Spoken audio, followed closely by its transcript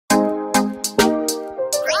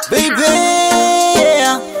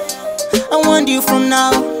want you from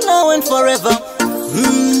now and forever.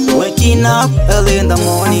 Waking up early in the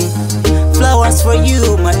morning, flowers for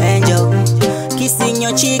you, my angel. Kissing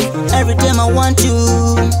your cheek every time I want to.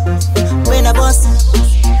 When I bust,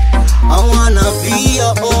 I wanna be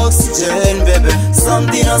your oxygen, baby.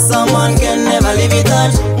 Something or someone can never live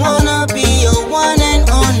without. Wanna be your one and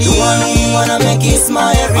only. The one who wanna make you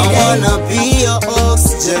smile every day. I wanna be your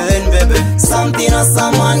oxygen, baby. Something or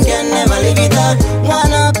someone can never live without.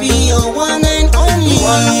 Wanna be your one and only. The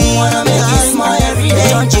one who wanna make you smile every day.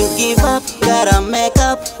 Don't you give up, gotta make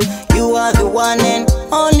up. You are the one and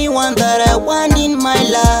only one that I want in my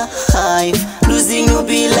life. Losing you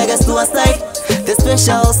be like a suicide. The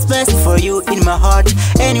special space for you in my heart.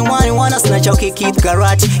 Anyone who wanna snatch or kick it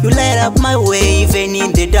garage. You light up my way even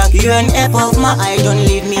in the dark. You're an apple of my eye, don't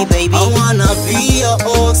leave me, baby. I wanna be your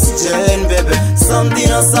oxygen, baby. Something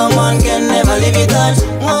or someone can never live without.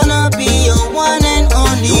 Wanna be your one and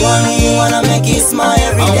only. The one who wanna make you smile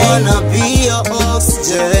every day. I wanna be your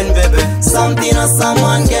oxygen, baby. Something or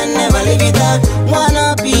someone can never live without.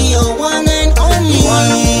 Wanna be your one and only. The one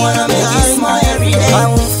who wanna make you smile every day. I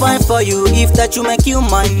won't fight for you if that you make you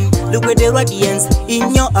mine. Look at the radiance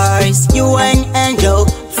in your eyes. You are an angel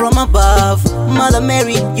from above. Mother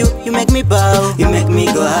Mary, you make me bow. You make me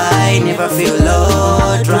go high, never feel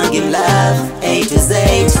low. Drunk in love, A to Z.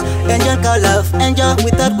 Angel call love, angel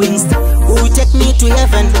without wings. Who take me to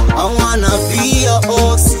heaven? I wanna be your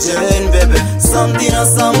oxygen, baby. Something or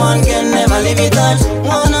someone can never live without.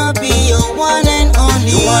 Wanna be your one and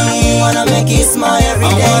only. The one who wanna make you smile every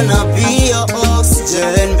day. I wanna be your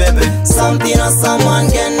oxygen, baby. Something or someone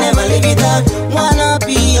can never live without. Wanna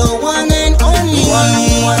be your one and only. The one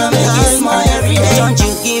who wanna make you smile every day. Don't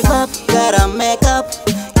you give up, gotta make up.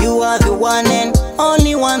 You are the one and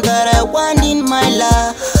only one that I want in my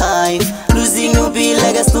life. Losing you be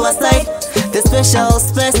like a suicide. The special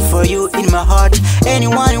space for you in my heart.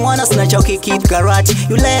 Anyone who wanna snatch or kick it garage.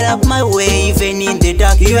 You light up my way even in the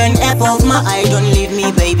dark. You're an apple of my eye, don't leave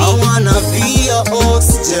me, baby. I wanna be your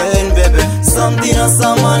oxygen, baby. Something or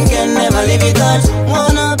someone can never live without.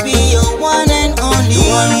 Wanna be your one and only. The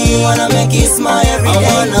one who wanna make you smile every day.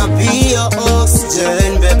 I wanna be your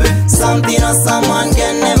oxygen, baby. Something or someone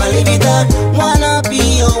can never live without. Wanna be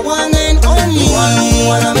your one and only. The one who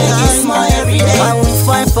wanna make you smile every day. I won't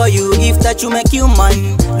fight for you if that you make you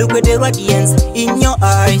mine. Look at the radiance in your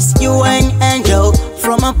eyes. You are an angel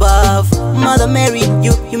from above. Mother Mary,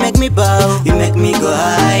 you make me bow. You make me go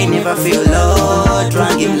high, never feel low.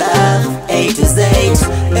 Drunk in love, A to Z.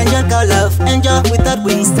 Angel call love, angel without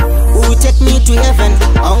wings. Who take me to heaven?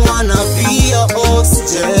 I wanna be your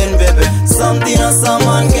oxygen, baby. Something or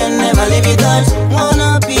someone can never live without.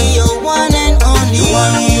 Wanna be your one and only. The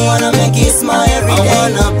one who wanna make you smile every day. I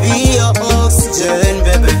wanna be your oxygen,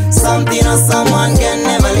 baby. Something or someone can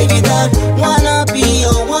never live without. Wanna